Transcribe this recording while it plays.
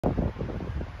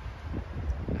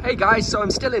Hey guys, so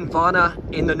I'm still in Varna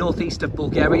in the northeast of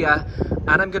Bulgaria,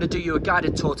 and I'm going to do you a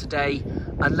guided tour today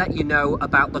and let you know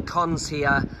about the cons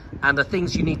here and the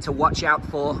things you need to watch out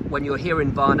for when you're here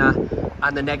in Varna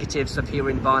and the negatives of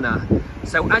here in Varna.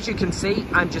 So as you can see,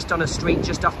 I'm just on a street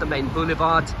just off the main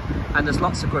boulevard, and there's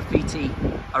lots of graffiti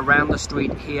around the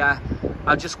street here.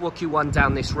 I'll just walk you on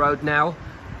down this road now,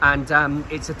 and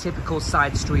it's a typical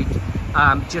side street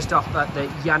just off the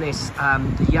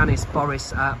Yanis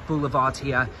Boris Boulevard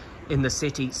here in the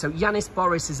city. So Yanis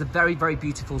Boris is a very, very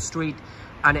beautiful street,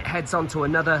 and it heads onto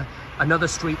another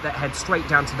street that heads straight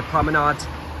down to the promenade.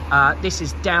 This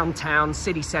is downtown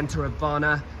city center of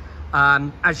Varna.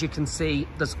 As you can see,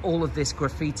 there's all of this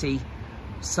graffiti.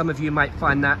 Some of you might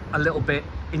find that a little bit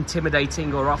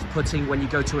intimidating or off-putting when you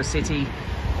go to a city,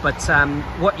 but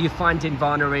what you find in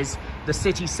Varna is the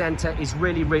city center is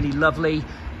really, really lovely.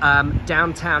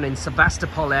 Downtown in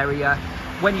Sevastopol area,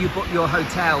 when you book your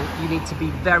hotel, you need to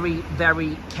be very,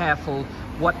 very careful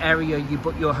what area you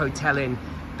book your hotel in,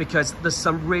 because there's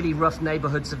some really rough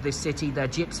neighborhoods of this city. They're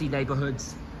gypsy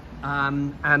neighborhoods,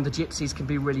 and the gypsies can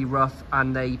be really rough,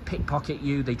 and they pickpocket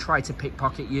you. They try to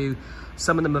pickpocket you.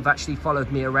 Some of them have actually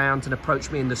followed me around and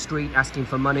approached me in the street asking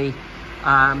for money.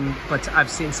 But I've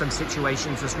seen some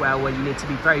situations as well where you need to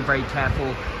be very, very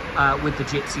careful with the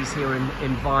gypsies here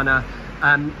in Varna.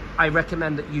 I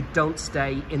recommend that you don't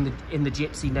stay in the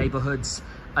gypsy neighborhoods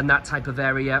and that type of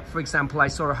area. For example, I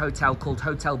saw a hotel called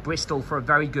Hotel Bristol for a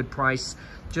very good price,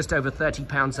 just over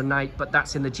 £30 a night, but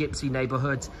that's in the gypsy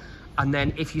neighborhood. And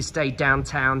then if you stay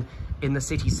downtown in the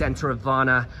city center of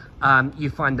Varna,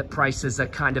 you find that prices are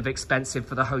kind of expensive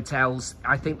for the hotels.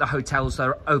 I think the hotels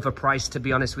are overpriced, to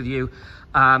be honest with you.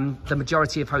 The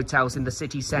majority of hotels in the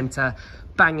city center,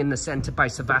 bang in the center by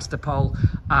Sevastopol,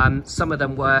 some of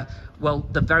them were, well,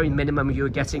 the very minimum you were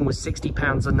getting was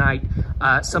 £60 a night.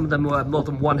 Some of them were more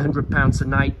than £100 a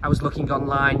night. I was looking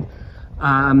online.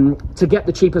 To get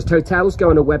the cheapest hotels, go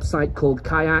on a website called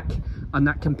Kayak, and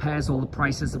that compares all the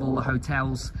prices of all the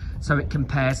hotels. So it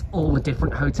compares all the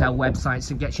different hotel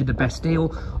websites and gets you the best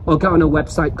deal. Or go on a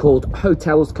website called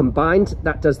Hotels Combined,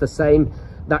 that does the same.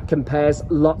 That compares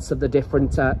lots of the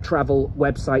different travel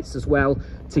websites as well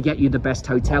to get you the best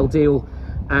hotel deal.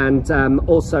 And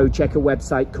also check a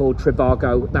website called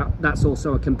Trivago. That's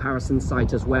also a comparison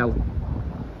site as well.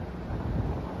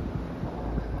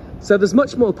 So there's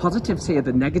much more positives here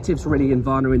than negatives really in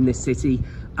Varna, in this city.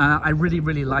 I really,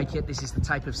 really like it. This is the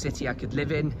type of city I could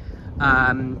live in.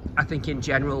 I think in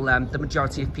general, the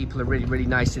majority of people are really, really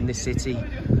nice in this city.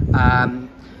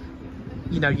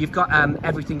 You know, you've got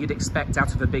everything you'd expect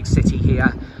out of a big city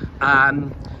here.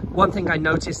 One thing I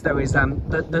noticed though is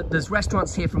there's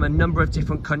restaurants here from a number of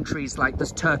different countries. Like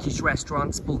there's Turkish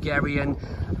restaurants, Bulgarian,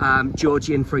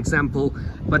 Georgian, for example,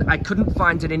 but I couldn't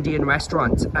find an Indian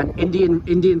restaurant. And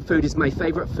Indian food is my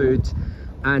favorite food,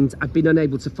 and I've been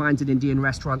unable to find an Indian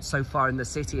restaurant so far in the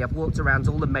city. I've walked around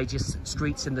all the major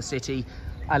streets in the city.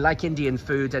 I like Indian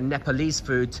food and Nepalese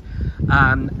food.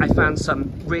 I found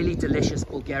some really delicious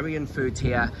Bulgarian food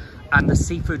here, and the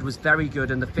seafood was very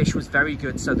good and the fish was very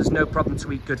good, so there's no problem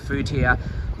to eat good food here,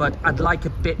 but I'd like a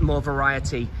bit more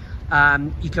variety.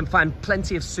 You can find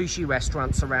plenty of sushi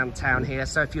restaurants around town here,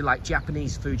 so if you like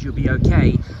Japanese food, you'll be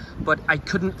okay. But I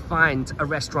couldn't find a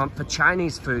restaurant for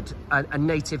Chinese food, a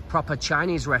native proper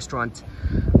Chinese restaurant.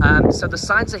 So the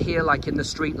signs are here, like in the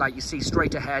street, like you see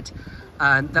straight ahead,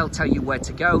 and they'll tell you where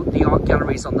to go. The art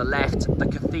galleries on the left, the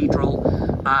cathedral,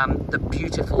 the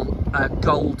beautiful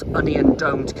gold onion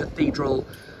domed cathedral.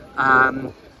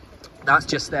 That's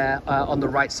just there on the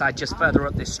right side, just further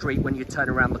up this street when you turn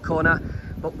around the corner.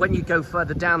 But when you go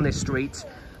further down this street,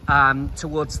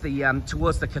 towards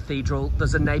the cathedral,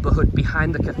 there's a neighborhood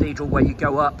behind the cathedral where you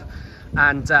go up.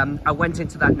 And I went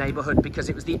into that neighborhood because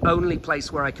it was the only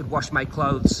place where I could wash my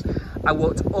clothes. I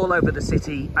walked all over the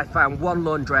city. I found one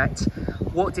laundrette,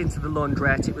 walked into the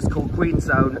laundrette. It was called Green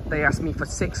Zone. They asked me for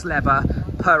 6 lever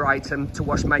per item to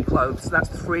wash my clothes. That's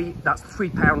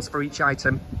 £3 for each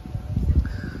item.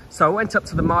 So I went up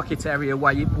to the market area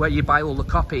where you buy all the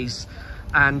copies,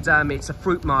 and it's a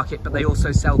fruit market, but they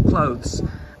also sell clothes.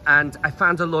 And I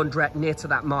found a laundrette near to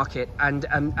that market,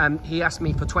 and he asked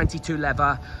me for 22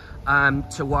 lever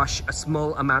to wash a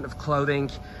small amount of clothing.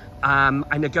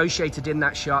 I negotiated in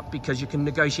that shop because you can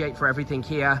negotiate for everything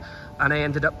here, and I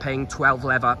ended up paying 12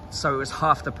 lever, so it was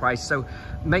half the price. So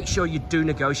make sure you do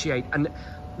negotiate. And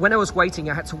when I was waiting,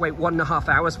 I had to wait 1.5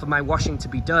 hours for my washing to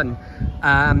be done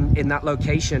in that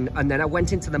location. And then I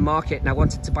went into the market and I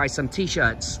wanted to buy some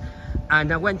t-shirts,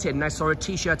 and I went in and I saw a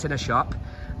t-shirt in a shop,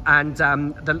 and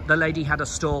the lady had a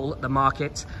stall at the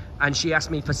market, and she asked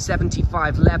me for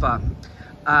 75 lever.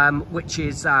 which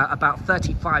is about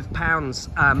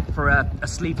 £35 for a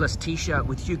sleeveless t-shirt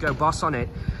with Hugo Boss on it.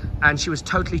 And she was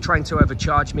totally trying to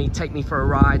overcharge me, take me for a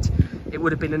ride. It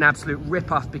would have been an absolute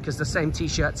rip-off because the same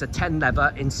t-shirts are 10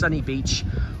 leather in Sunny Beach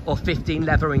or 15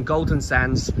 leather in Golden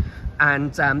Sands.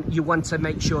 And you want to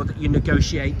make sure that you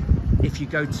negotiate if you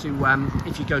go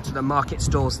to the market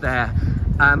stores there.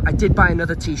 I did buy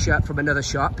another t-shirt from another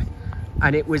shop,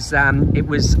 and it was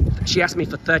she asked me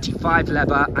for 35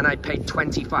 leather and I paid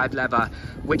 25 leather,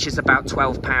 which is about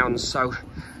 £12.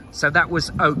 So that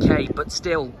was okay, but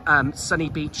still, Sunny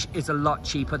Beach is a lot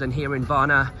cheaper than here in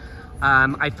Varna.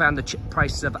 I found the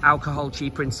prices of alcohol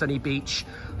cheaper in Sunny Beach.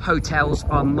 Hotels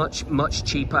are much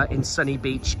cheaper in Sunny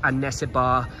Beach and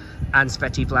Nesibar and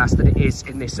Sveti Vlas than it is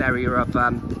in this area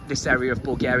of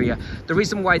Bulgaria. The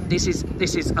reason why this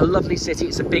is a lovely city,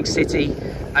 it's a big city,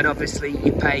 and obviously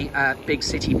you pay big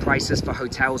city prices for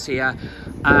hotels here.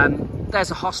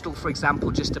 There's a hostel, for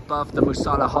example, just above the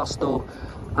Musala hostel.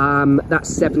 That's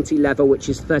 70 level, which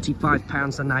is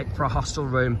 £35 a night for a hostel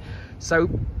room. So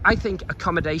I think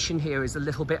accommodation here is a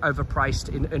little bit overpriced,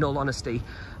 in all honesty.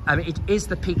 It is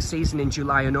the peak season in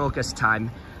July and August time,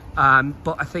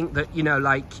 but I think that, you know,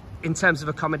 like in terms of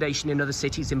accommodation in other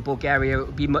cities in Bulgaria, it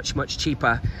would be much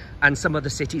cheaper, and some other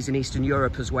cities in Eastern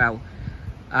Europe as well.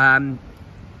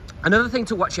 Another thing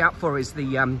to watch out for is the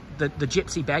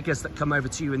gypsy beggars that come over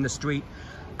to you in the street.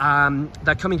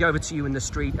 They're coming over to you in the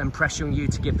street and pressuring you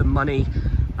to give them money.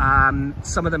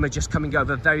 Some of them are just coming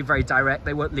over very direct.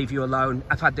 They won't leave you alone.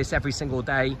 I've had this every single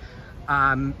day.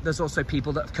 There's also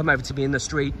people that have come over to me in the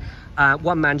street.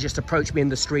 One man just approached me in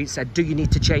the street, said, "Do you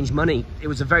need to change money?" It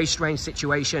was a very strange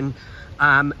situation.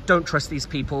 Don't trust these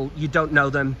people. You don't know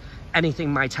them.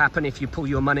 Anything might happen if you pull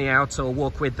your money out or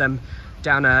walk with them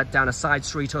down a side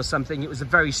street or something. It was a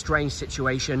very strange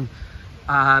situation.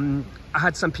 I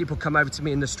had some people come over to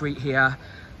me in the street here,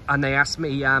 and they asked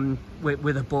me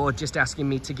with a board, just asking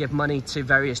me to give money to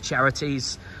various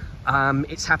charities.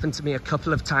 It's happened to me a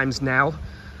couple of times now.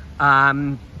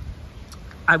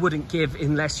 I wouldn't give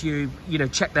unless you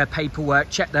check their paperwork,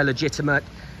 check they're legitimate,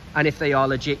 and if they are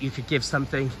legit, you could give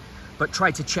something. But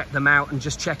try to check them out and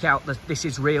just check out that this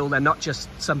is real. They're not just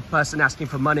some person asking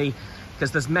for money,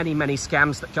 because there's many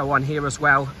scams that go on here as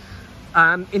well.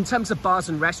 In terms of bars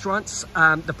and restaurants,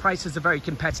 the prices are very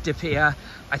competitive here.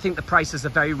 I think the prices are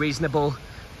very reasonable.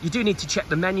 You do need to check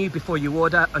the menu before you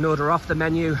order and order off the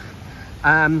menu.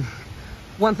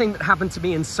 One thing that happened to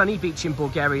me in Sunny Beach in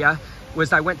Bulgaria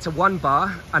was I went to one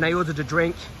bar and I ordered a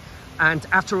drink, and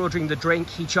after ordering the drink,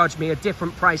 he charged me a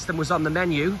different price than was on the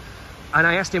menu. And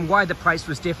I asked him why the price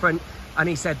was different, and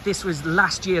he said this was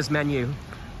last year's menu.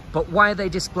 But why are they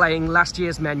displaying last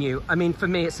year's menu? I mean, for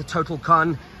me, it's a total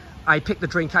con. I picked the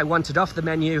drink I wanted off the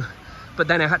menu, but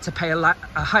then I had to pay a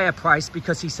higher price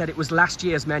because he said it was last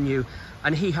year's menu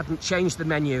and he hadn't changed the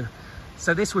menu.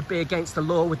 So this would be against the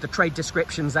law with the Trade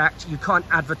Descriptions Act. You can't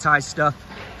advertise stuff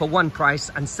for one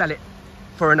price and sell it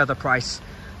for another price.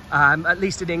 At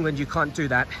least in England, you can't do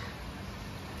that.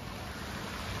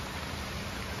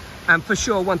 And for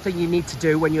sure, one thing you need to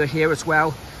do when you're here as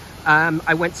well,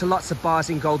 I went to lots of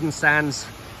bars in Golden Sands,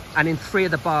 and in 3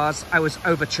 of the bars, I was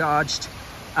overcharged.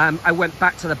 I went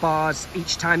back to the bars.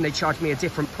 Each time they charged me a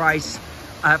different price.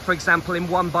 For example, in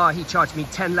one bar, he charged me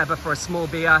 10 lever for a small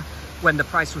beer when the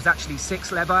price was actually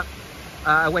 6 lever.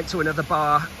 I went to another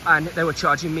bar and they were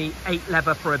charging me 8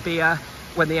 lever for a beer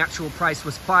when the actual price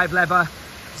was 5 lever.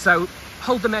 So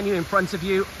hold the menu in front of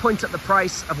you, point at the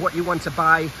price of what you want to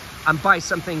buy, and buy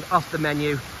something off the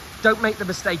menu. Don't make the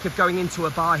mistake of going into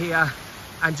a bar here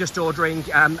and just ordering,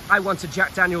 I wanted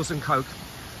Jack Daniels and Coke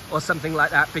or something like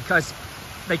that, because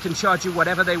they can charge you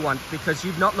whatever they want because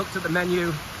you've not looked at the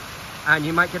menu, and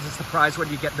you might get a surprise when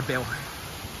you get the bill.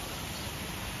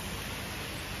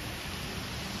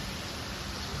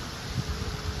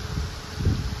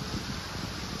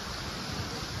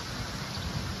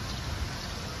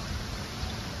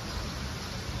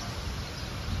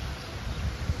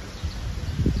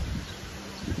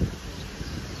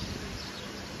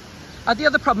 The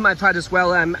other problem I've had as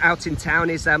well out in town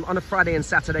is on a Friday and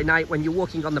Saturday night when you're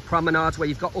walking on the promenade where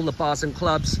you've got all the bars and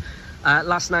clubs.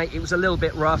 Last night it was a little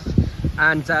bit rough,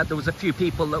 and there was a few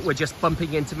people that were just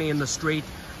bumping into me in the street.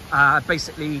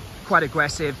 Basically quite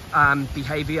aggressive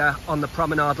behavior on the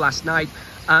promenade last night.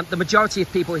 The majority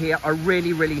of people here are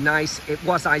really nice. It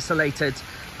was isolated,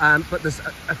 but there's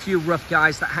a few rough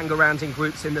guys that hang around in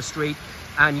groups in the street,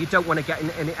 and you don't want to get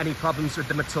in any problems with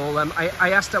them at all.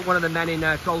 I asked one of the men in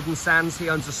Golden Sands, he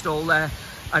owns a stall there,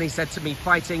 and he said to me,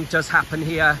 fighting does happen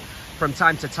here from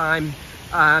time to time.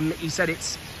 He said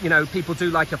it's, people do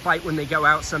like a fight when they go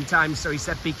out sometimes, so he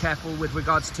said be careful with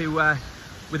regards to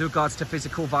with regards to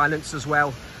physical violence as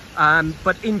well.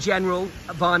 But in general,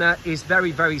 Varna is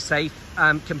very, very safe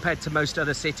compared to most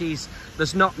other cities.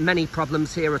 There's not many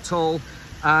problems here at all.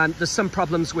 There's some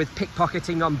problems with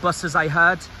pickpocketing on buses, I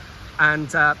heard, and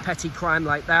petty crime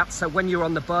like that. So when you're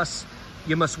on the bus,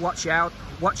 you must watch out,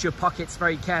 watch your pockets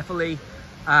very carefully.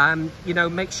 You know,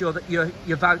 make sure that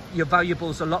your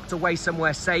valuables are locked away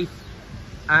somewhere safe,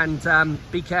 and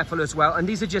be careful as well. And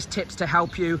these are just tips to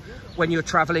help you when you're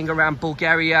traveling around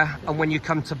Bulgaria and when you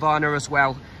come to Varna as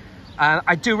well.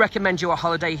 I do recommend you a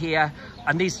holiday here,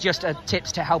 and these just are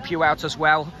tips to help you out as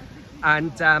well,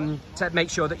 and to make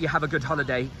sure that you have a good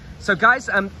holiday. So guys,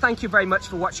 thank you very much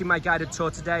for watching my guided tour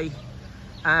today.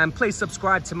 Please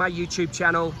subscribe to my YouTube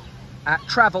channel at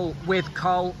Travel with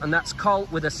Col, and that's Col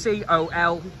with a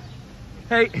C-O-L.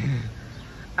 Hey,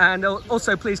 and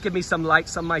also please give me some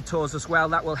likes on my tours as well,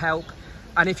 that will help.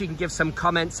 And if you can give some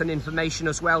comments and information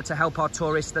as well to help our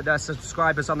tourists that are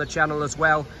subscribers on the channel as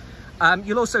well.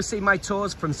 You'll also see my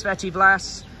tours from Sveti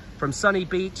Vlas, from Sunny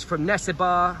Beach, from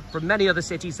Nesibar, from many other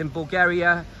cities in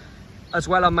Bulgaria as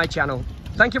well on my channel.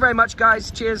 Thank you very much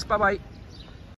guys, cheers, bye bye.